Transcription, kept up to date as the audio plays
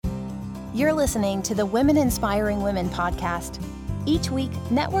You're listening to the Women Inspiring Women podcast. Each week,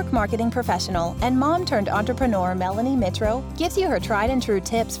 network marketing professional and mom-turned-entrepreneur Melanie Mitro gives you her tried-and-true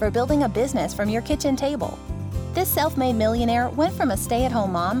tips for building a business from your kitchen table. This self-made millionaire went from a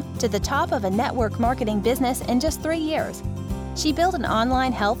stay-at-home mom to the top of a network marketing business in just 3 years. She built an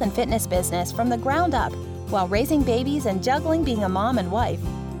online health and fitness business from the ground up while raising babies and juggling being a mom and wife.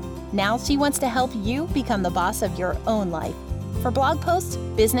 Now she wants to help you become the boss of your own life. For blog posts,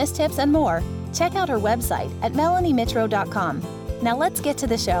 business tips, and more, check out her website at melaniemitro.com. Now let's get to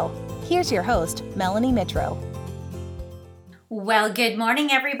the show. Here's your host, Melanie Mitro. Well, good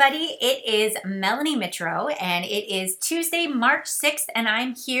morning, everybody. It is Melanie Mitro, and it is Tuesday, March 6th, and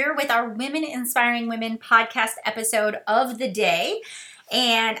I'm here with our Women Inspiring Women podcast episode of the day.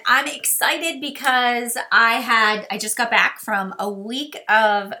 And I'm excited because I just got back from a week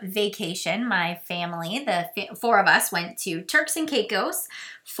of vacation. My family, the four of us, went to Turks and Caicos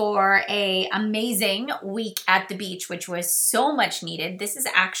for an amazing week at the beach, which was so much needed. This is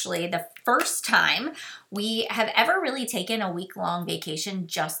actually the first time we have ever really taken a week-long vacation,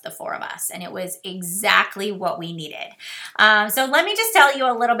 just the four of us, and it was exactly what we needed. So let me just tell you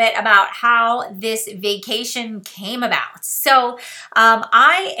a little bit about how this vacation came about. So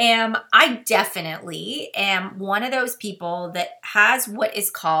I definitely am one of those people that has what is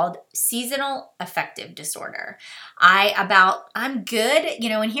called seasonal affective disorder. I'm good,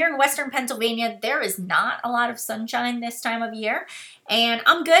 and here in Western Pennsylvania, there is not a lot of sunshine this time of year. And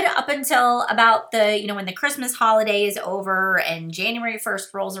I'm good up until about when the Christmas holiday is over and January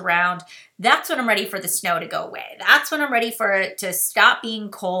 1st rolls around. That's when I'm ready for the snow to go away. That's when I'm ready for it to stop being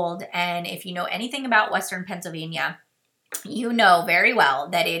cold. And if you know anything about Western Pennsylvania, you know very well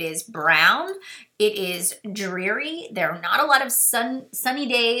that it is brown, it is dreary, there are not a lot of sunny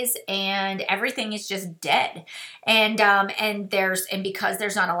days, and everything is just dead. And because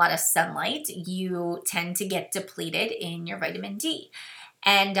there's not a lot of sunlight, you tend to get depleted in your vitamin D.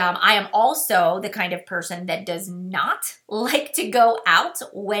 And I am also the kind of person that does not like to go out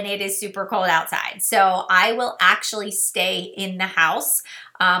when it is super cold outside. So I will actually stay in the house.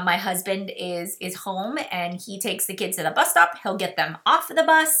 My husband is home and he takes the kids to the bus stop. He'll get them off the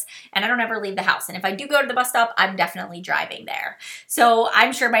bus and I don't ever leave the house. And if I do go to the bus stop, I'm definitely driving there. So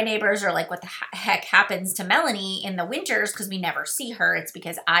I'm sure my neighbors are like, what the heck happens to Melanie in the winters? Because we never see her. It's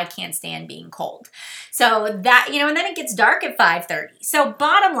because I can't stand being cold. So that, and then it gets dark at 5:30. So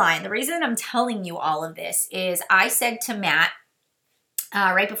bottom line, the reason I'm telling you all of this is I said to Matt,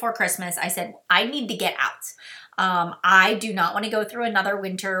 right before Christmas, I said, I need to get out. I do not want to go through another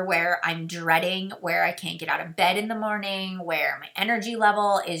winter where I'm dreading, where I can't get out of bed in the morning, where my energy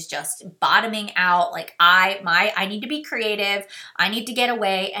level is just bottoming out. Like I need to be creative. I need to get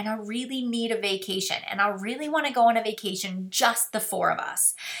away and I really need a vacation. And I really want to go on a vacation, just the four of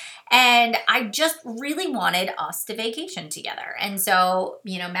us. And I just really wanted us to vacation together. And so,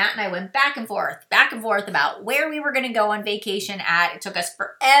 Matt and I went back and forth about where we were going to go on vacation at. It took us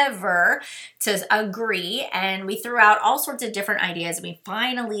forever to agree. And we threw out all sorts of different ideas. We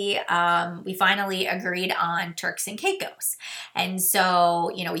finally agreed on Turks and Caicos. And so,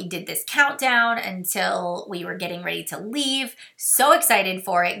 we did this countdown until we were getting ready to leave. So excited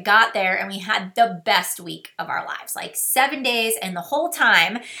for it. Got there and we had the best week of our lives, like 7 days. And the whole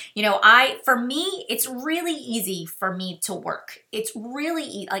time, for me, it's really easy for me to work. It's really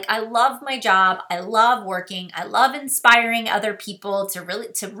easy. Like I love my job. I love working. I love inspiring other people to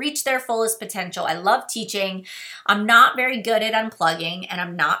reach their fullest potential. I love teaching. I'm not very good at unplugging and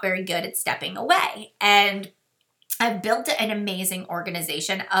I'm not very good at stepping away. And I've built an amazing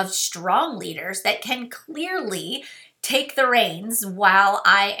organization of strong leaders that can clearly take the reins while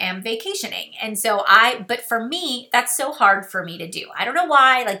I am vacationing. And so but for me, that's so hard for me to do. I don't know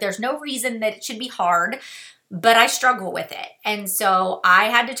why, there's no reason that it should be hard, but I struggle with it. And so I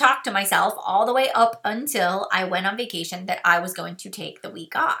had to talk to myself all the way up until I went on vacation that I was going to take the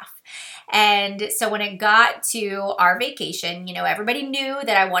week off. And so when it got to our vacation, everybody knew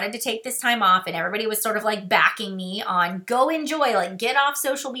that I wanted to take this time off and everybody was sort of like backing me on go enjoy, get off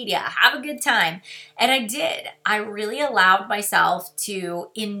social media, have a good time. And I did. I really allowed myself to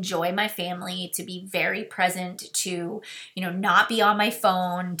enjoy my family, to be very present, to, not be on my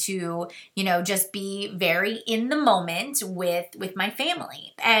phone, to, just be very in the moment with my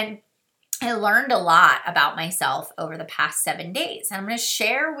family. And I learned a lot about myself over the past 7 days. And I'm going to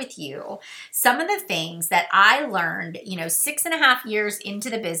share with you some of the things that I learned, 6.5 years into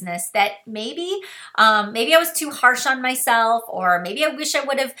the business that maybe I was too harsh on myself, or maybe I wish I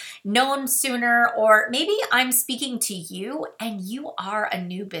would have known sooner, or maybe I'm speaking to you and you are a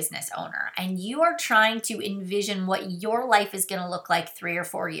new business owner and you are trying to envision what your life is going to look like 3 or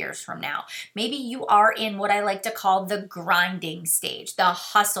 4 years from now. Maybe you are in what I like to call the grinding stage, the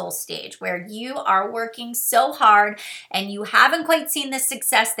hustle stage, where you are working so hard and you haven't quite seen the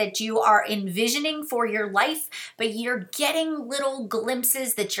success that you are envisioning for your life, but you're getting little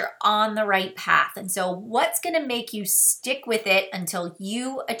glimpses that you're on the right path. And so what's going to make you stick with it until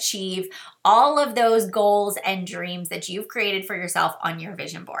you achieve all of those goals and dreams that you've created for yourself on your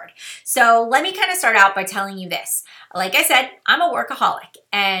vision board? So let me kind of start out by telling you this. Like I said, I'm a workaholic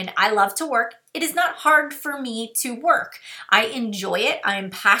and I love to work. It is not hard for me to work. I enjoy it. I'm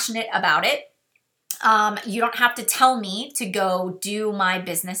passionate about it. You don't have to tell me to go do my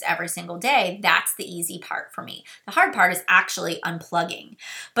business every single day. That's the easy part for me. The hard part is actually unplugging.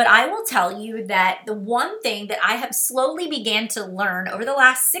 But I will tell you that the one thing that I have slowly began to learn over the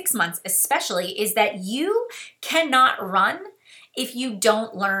last 6 months especially is that you cannot run if you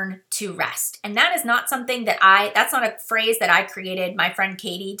don't learn to rest. And that is not something that's not a phrase that I created. My friend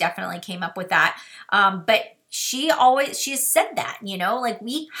Katie definitely came up with that. But she has said that, like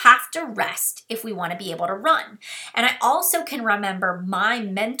we have to rest if we want to be able to run. And I also can remember my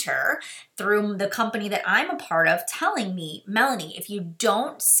mentor through the company that I'm a part of telling me, Melanie, if you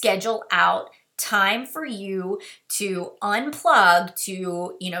don't schedule out time for you to unplug,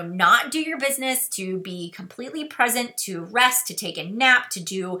 to, not do your business, to be completely present, to rest, to take a nap, to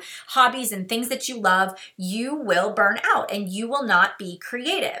do hobbies and things that you love, you will burn out and you will not be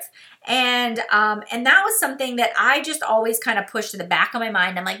creative. And that was something that I just always kind of pushed to the back of my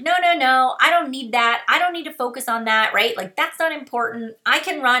mind. I'm like, no, I don't need that. I don't need to focus on that, right? Like that's not important. I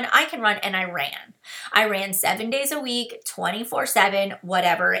can run. And I ran. I ran 7 days a week, 24/7,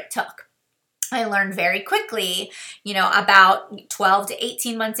 whatever it took. I learned very quickly, about 12 to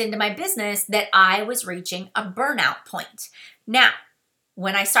 18 months into my business that I was reaching a burnout point. Now,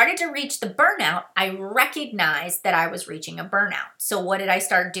 when I started to reach the burnout, I recognized that I was reaching a burnout. So what did I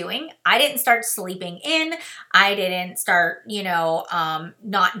start doing? I didn't start sleeping in. I didn't start,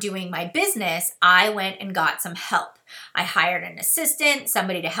 not doing my business. I went and got some help. I hired an assistant,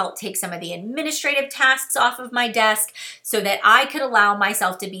 somebody to help take some of the administrative tasks off of my desk so that I could allow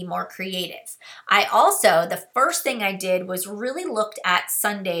myself to be more creative. The first thing I did was really looked at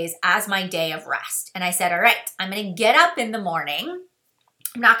Sundays as my day of rest. And I said, all right, I'm going to get up in the morning.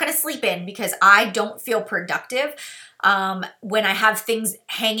 I'm not going to sleep in because I don't feel productive when I have things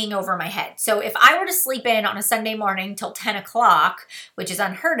hanging over my head. So if I were to sleep in on a Sunday morning till 10 o'clock, which is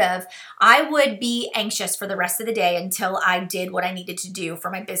unheard of, I would be anxious for the rest of the day until I did what I needed to do for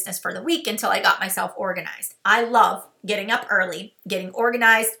my business for the week, until I got myself organized. I love getting up early, getting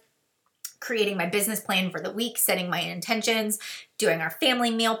organized, creating my business plan for the week, setting my intentions, doing our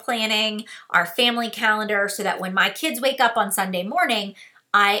family meal planning, our family calendar, so that when my kids wake up on Sunday morning,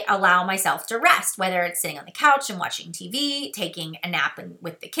 I allow myself to rest, whether it's sitting on the couch and watching TV, taking a nap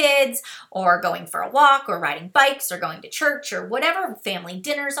with the kids, or going for a walk, or riding bikes, or going to church, or whatever, family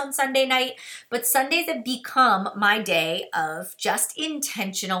dinners on Sunday night. But Sundays have become my day of just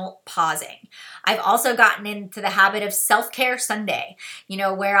intentional pausing. I've also gotten into the habit of self-care Sunday,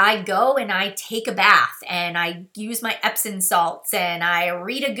 where I go and I take a bath and I use my Epsom salts and I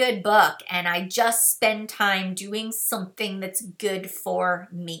read a good book and I just spend time doing something that's good for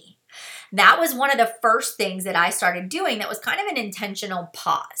me. That was one of the first things that I started doing that was kind of an intentional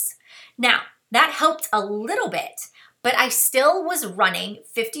pause. Now, that helped a little bit, but I still was running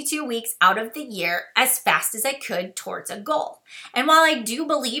 52 weeks out of the year as fast as I could towards a goal. And while I do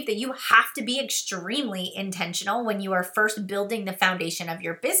believe that you have to be extremely intentional when you are first building the foundation of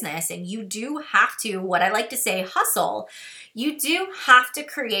your business, and you do have to, what I like to say, hustle, you do have to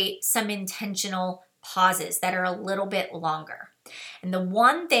create some intentional pauses that are a little bit longer. And the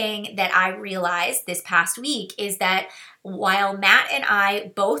one thing that I realized this past week is that while Matt and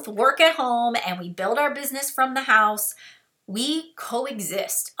I both work at home and we build our business from the house, we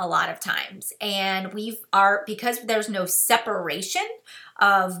coexist a lot of times. And because there's no separation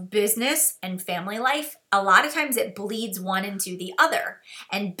of business and family life, a lot of times it bleeds one into the other.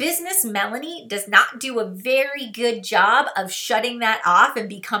 And business Melanie does not do a very good job of shutting that off and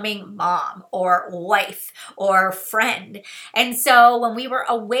becoming mom or wife or friend. And so when we were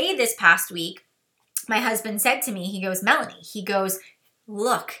away this past week, my husband said to me, he goes, Melanie, he goes,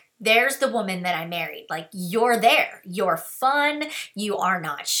 look, there's the woman that I married. Like, you're there. You're fun. You are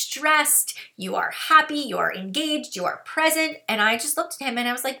not stressed. You are happy. You are engaged. You are present. And I just looked at him and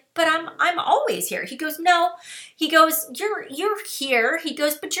I was like, but I'm always here. He goes, no. He goes, you're here. He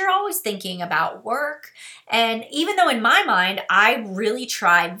goes, but you're always thinking about work. And even though in my mind, I really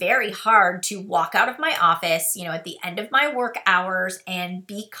tried very hard to walk out of my office, at the end of my work hours and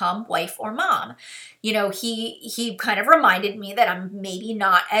become wife or mom, he kind of reminded me that I'm maybe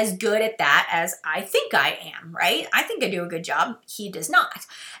not as good at that as I think I am, right? I think I do a good job. He does not.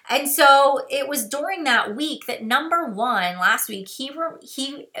 And so it was during that week that number one, last week,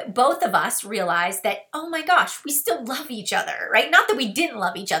 both of us realized that, oh my gosh, we still love each other, right? Not that we didn't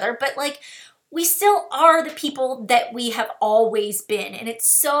love each other, but like, we still are the people that we have always been. And it's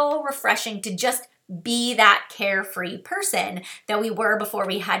so refreshing to just be that carefree person that we were before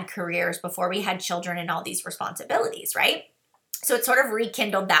we had careers, before we had children and all these responsibilities, right? So it sort of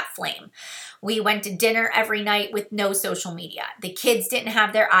rekindled that flame. We went to dinner every night with no social media. The kids didn't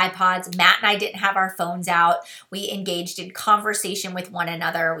have their iPods. Matt and I didn't have our phones out. We engaged in conversation with one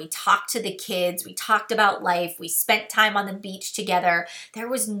another. We talked to the kids. We talked about life. We spent time on the beach together. There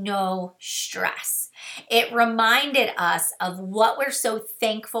was no stress. It reminded us of what we're so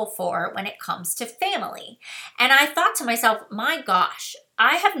thankful for when it comes to family. And I thought to myself, my gosh,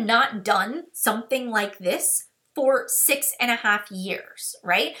 I have not done something like this for 6.5 years,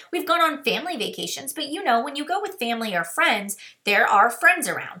 right? We've gone on family vacations, but when you go with family or friends, there are friends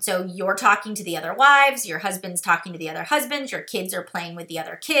around. So you're talking to the other wives, your husband's talking to the other husbands, your kids are playing with the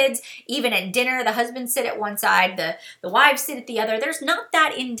other kids. Even at dinner, the husbands sit at one side, the wives sit at the other. There's not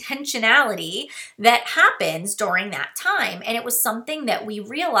that intentionality that happens during that time. And it was something that we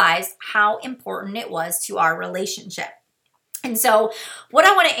realized how important it was to our relationship. And so what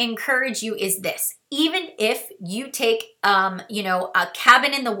I want to encourage you is this. Even if you take, a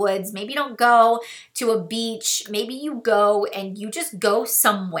cabin in the woods, maybe you don't go to a beach, maybe you go and you just go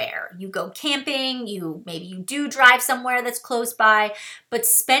somewhere. You go camping, maybe you do drive somewhere that's close by, but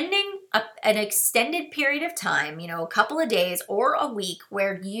spending an extended period of time, a couple of days or a week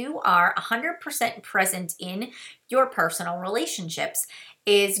where you are 100% present in your personal relationships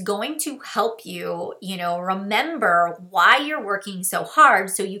is going to help you, remember why you're working so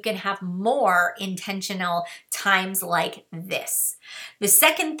hard so you can have more intentional times like this. The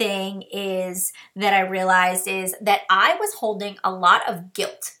second thing is that I realized is that I was holding a lot of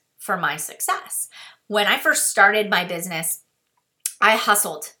guilt for my success. When I first started my business, I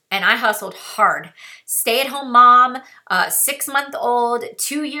hustled. And I hustled hard. Stay-at-home mom, 6-month-old,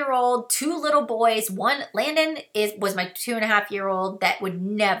 2-year-old, 2 little boys. Landon was my 2.5-year-old that would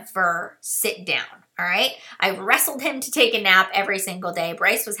never sit down. All right. I wrestled him to take a nap every single day.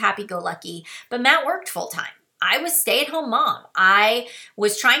 Bryce was happy-go-lucky, but Matt worked full-time. I was stay-at-home mom. I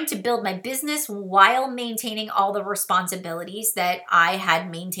was trying to build my business while maintaining all the responsibilities that I had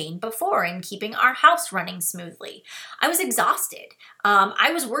maintained before and keeping our house running smoothly. I was exhausted.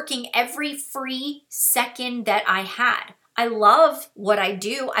 I was working every free second that I had. I love what I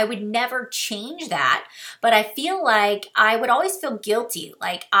do. I would never change that, but I feel like I would always feel guilty.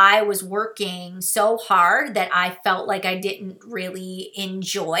 Like I was working so hard that I felt like I didn't really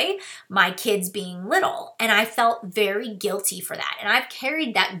enjoy my kids being little. And I felt very guilty for that. And I've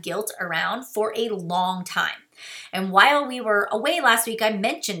carried that guilt around for a long time. And while we were away last week, I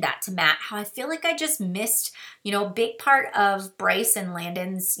mentioned that to Matt, how I feel like I just missed, a big part of Bryce and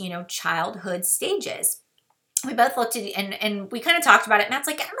Landon's, childhood stages. We both looked at it and we kind of talked about it. Matt's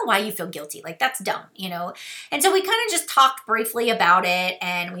like, I don't know why you feel guilty. Like, that's dumb, And so we kind of just talked briefly about it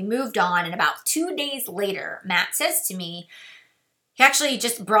and we moved on. And about 2 days later, Matt says to me, he actually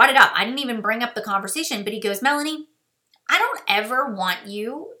just brought it up. I didn't even bring up the conversation, but he goes, Melanie, I don't ever want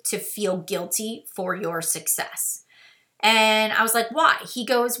you to feel guilty for your success. And I was like, why? He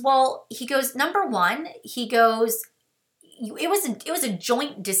goes, number one, it was a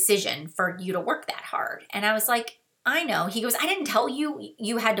joint decision for you to work that hard. And I was like, I know. He goes, I didn't tell you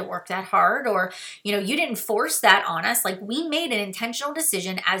you had to work that hard or, you didn't force that on us. Like, we made an intentional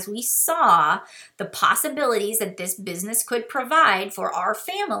decision as we saw the possibilities that this business could provide for our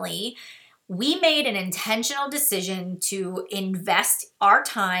family. We made an intentional decision to invest our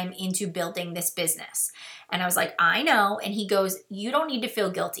time into building this business. And I was like, I know. And he goes, you don't need to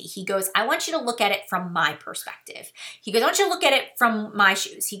feel guilty. He goes, I want you to look at it from my perspective. He goes, I want you to look at it from my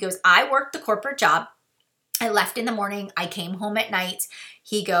shoes. He goes, I worked the corporate job. I left in the morning. I came home at night.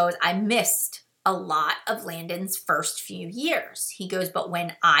 He goes, I missed a lot of Landon's first few years. He goes, but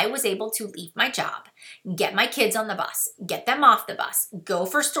when I was able to leave my job, get my kids on the bus, get them off the bus, go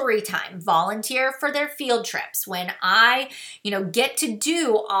for story time, volunteer for their field trips, when I, get to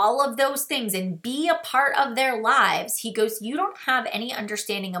do all of those things and be a part of their lives, he goes, you don't have any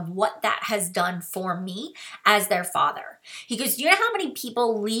understanding of what that has done for me as their father. He goes, do you know how many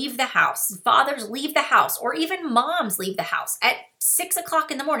people leave the house, fathers leave the house, or even moms leave the house at 6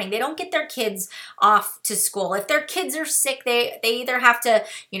 o'clock in the morning? They don't get their kids off to school. If their kids are sick, they either have to,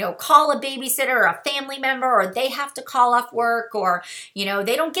 call a babysitter or a family member, or they have to call off work, or,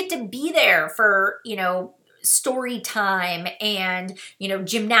 they don't get to be there for, story time and,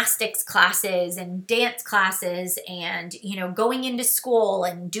 gymnastics classes and dance classes and, going into school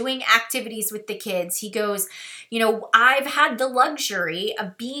and doing activities with the kids. He goes, I've had the luxury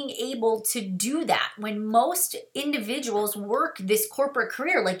of being able to do that when most individuals work this corporate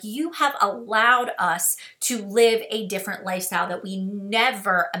career. Like, you have allowed us to live a different lifestyle that we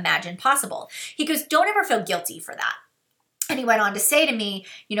never imagined possible. He goes, don't ever feel guilty for that. And he went on to say to me,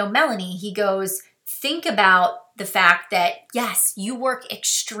 Melanie, he goes, think about the fact that, yes, you work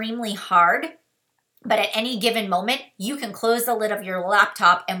extremely hard, but at any given moment, you can close the lid of your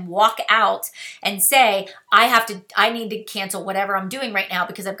laptop and walk out and say, I need to cancel whatever I'm doing right now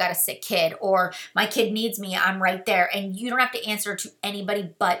because I've got a sick kid, or my kid needs me, I'm right there. And you don't have to answer to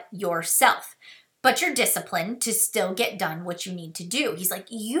anybody but yourself. But you're disciplined to still get done what you need to do. He's like,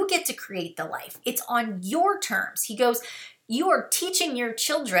 you get to create the life. It's on your terms. He goes, you are teaching your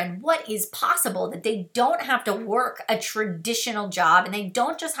children what is possible, that they don't have to work a traditional job and they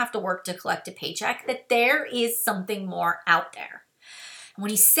don't just have to work to collect a paycheck, that there is something more out there. When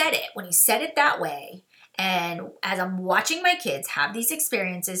he said it that way, and as I'm watching my kids have these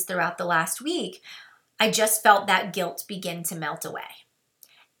experiences throughout the last week, I just felt that guilt begin to melt away.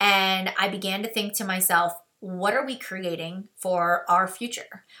 And I began to think to myself, what are we creating for our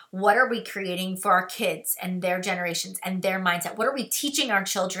future? What are we creating for our kids and their generations and their mindset? What are we teaching our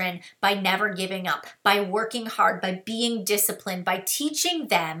children by never giving up, by working hard, by being disciplined, by teaching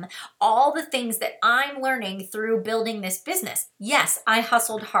them all the things that I'm learning through building this business? Yes, I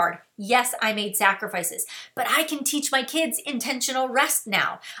hustled hard. Yes, I made sacrifices, but I can teach my kids intentional rest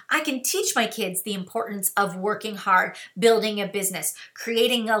now. I can teach my kids the importance of working hard, building a business,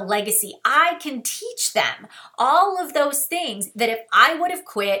 creating a legacy. I can teach them all of those things that if I would have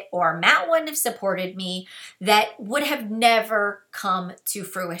quit or Matt wouldn't have supported me, that would have never come to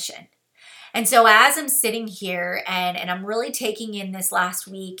fruition. And so as I'm sitting here and I'm really taking in this last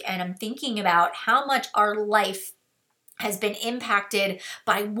week, and I'm thinking about how much our life has been impacted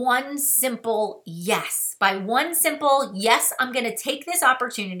by one simple yes. By one simple yes, I'm going to take this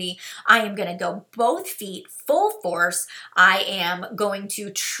opportunity. I am going to go both feet, full force. I am going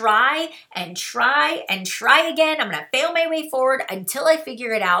to try and try and try again. I'm going to fail my way forward until I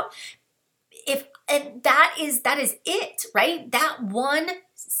figure it out. And that is it, right? That one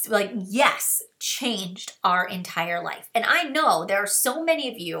yes changed our entire life. And I know there are so many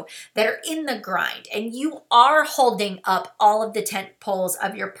of you that are in the grind and you are holding up all of the tent poles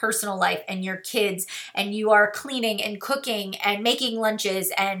of your personal life and your kids, and you are cleaning and cooking and making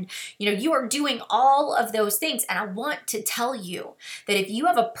lunches, and you are doing all of those things. And I want to tell you that if you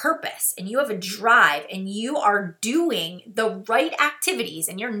have a purpose and you have a drive and you are doing the right activities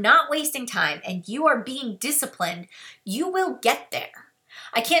and you're not wasting time and you are being disciplined, you will get there.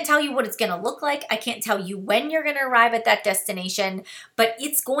 I can't tell you what it's going to look like. I can't tell you when you're going to arrive at that destination, but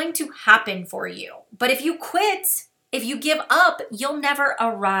it's going to happen for you. But if you quit, if you give up, you'll never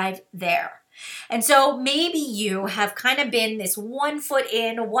arrive there. And so maybe you have kind of been this 1 foot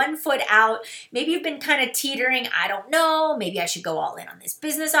in, 1 foot out. Maybe you've been kind of teetering. I don't know. Maybe I should go all in on this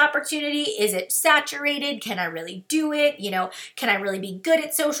business opportunity. Is it saturated? Can I really do it? Can I really be good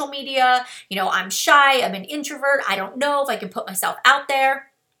at social media? I'm shy. I'm an introvert. I don't know if I can put myself out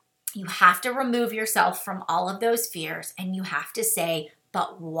there. You have to remove yourself from all of those fears, and you have to say,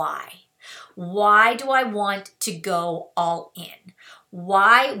 but why? Why do I want to go all in?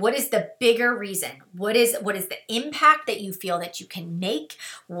 Why? What is the bigger reason? What is the impact that you feel that you can make?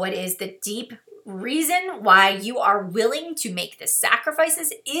 What is the deep reason why you are willing to make the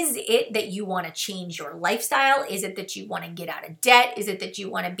sacrifices? Is it that you want to change your lifestyle? Is it that you want to get out of debt? Is it that you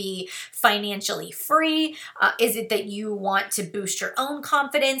want to be financially free? Is it that you want to boost your own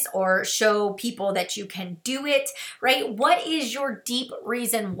confidence or show people that you can do it, right? What is your deep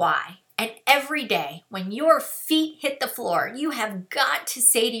reason why? And every day when your feet hit the floor, you have got to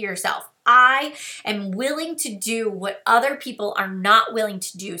say to yourself, I am willing to do what other people are not willing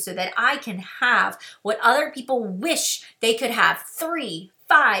to do so that I can have what other people wish they could have 3,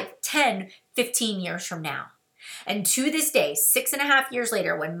 5, 10, 15 years from now. And to this day, 6.5 years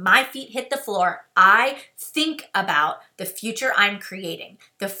later, when my feet hit the floor, I think about the future I'm creating,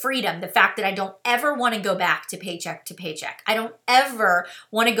 the freedom, the fact that I don't ever want to go back to paycheck to paycheck. I don't ever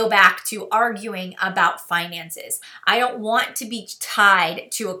want to go back to arguing about finances. I don't want to be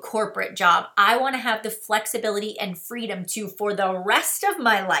tied to a corporate job. I want to have the flexibility and freedom to, for the rest of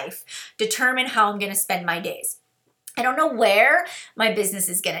my life, determine how I'm going to spend my days. I don't know where my business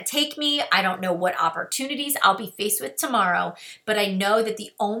is going to take me. I don't know what opportunities I'll be faced with tomorrow, but I know that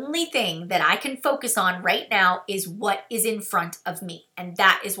the only thing that I can focus on right now is what is in front of me. And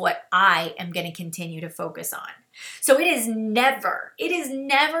that is what I am going to continue to focus on. So it is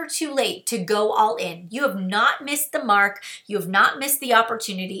never too late to go all in. You have not missed the mark. You have not missed the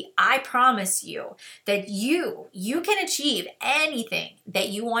opportunity. I promise you that you can achieve anything that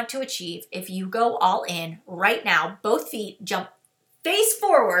you want to achieve if you go all in right now. Both feet jump face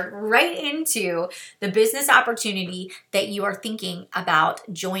forward right into the business opportunity that you are thinking about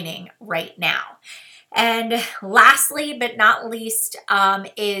joining right now. And lastly, but not least,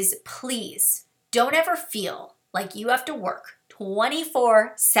 is please don't ever feel like you have to work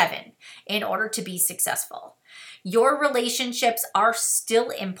 24/7 in order to be successful. Your relationships are still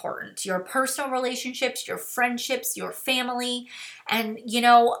important. Your personal relationships, your friendships, your family. And,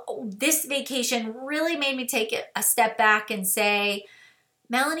 this vacation really made me take a step back and say,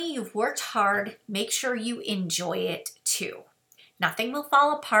 Melanie, you've worked hard. Make sure you enjoy it too. Nothing will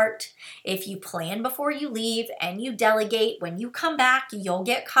fall apart if you plan before you leave and you delegate. When you come back, you'll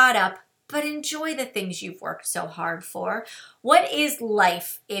get caught up. But enjoy the things you've worked so hard for. What is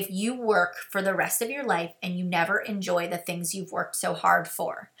life if you work for the rest of your life and you never enjoy the things you've worked so hard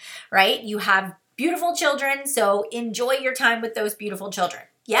for, right? You have beautiful children, so enjoy your time with those beautiful children.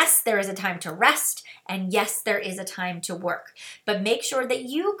 Yes, there is a time to rest, and yes, there is a time to work. But make sure that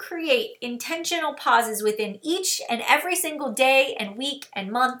you create intentional pauses within each and every single day and week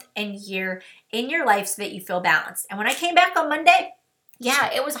and month and year in your life so that you feel balanced. And when I came back on Monday,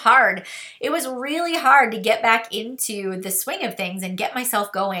 yeah, it was hard. It was really hard to get back into the swing of things and get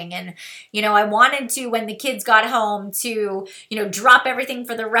myself going. And, I wanted to, when the kids got home, to, drop everything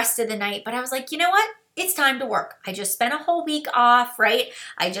for the rest of the night. But I was like, you know what? It's time to work. I just spent a whole week off, right?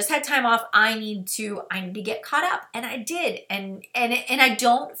 I just had time off. I need to get caught up. And I did. And I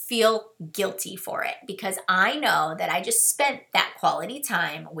don't feel guilty for it because I know that I just spent that quality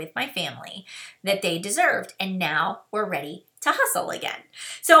time with my family that they deserved. And now we're ready to hustle again.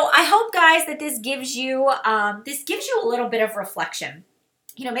 So I hope, guys, that this gives you a little bit of reflection.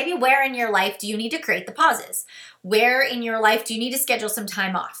 Maybe where in your life do you need to create the pauses? Where in your life do you need to schedule some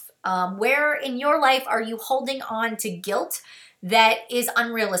time off? Where in your life are you holding on to guilt that is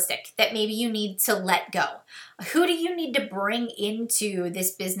unrealistic, that maybe you need to let go? Who do you need to bring into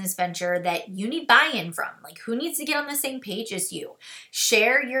this business venture that you need buy-in from? Like, who needs to get on the same page as you?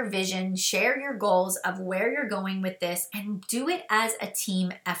 Share your vision, share your goals of where you're going with this, and do it as a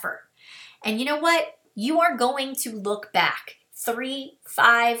team effort. And you know what? You are going to look back 3,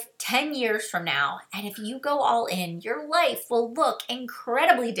 5, 10 years from now, and if you go all in, your life will look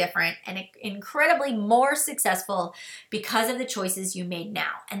incredibly different and incredibly more successful because of the choices you made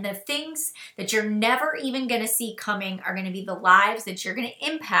now. And the things that you're never even going to see coming are going to be the lives that you're going to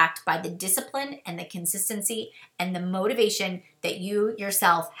impact by the discipline and the consistency and the motivation that you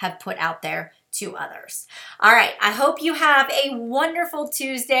yourself have put out there to others. All right. I hope you have a wonderful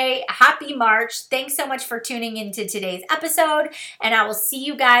Tuesday. Happy March. Thanks so much for tuning into today's episode. And I will see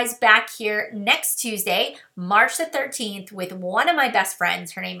you guys back here next Tuesday, March the 13th, with one of my best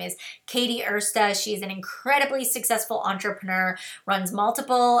friends. Her name is Katie Ersta. She's an incredibly successful entrepreneur, runs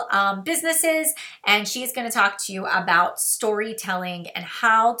multiple businesses, and she's going to talk to you about storytelling and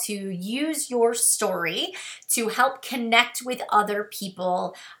how to use your story to help connect with other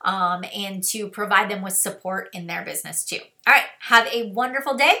people and to provide them with support in their business too. All right, have a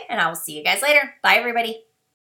wonderful day, and I will see you guys later. Bye, everybody.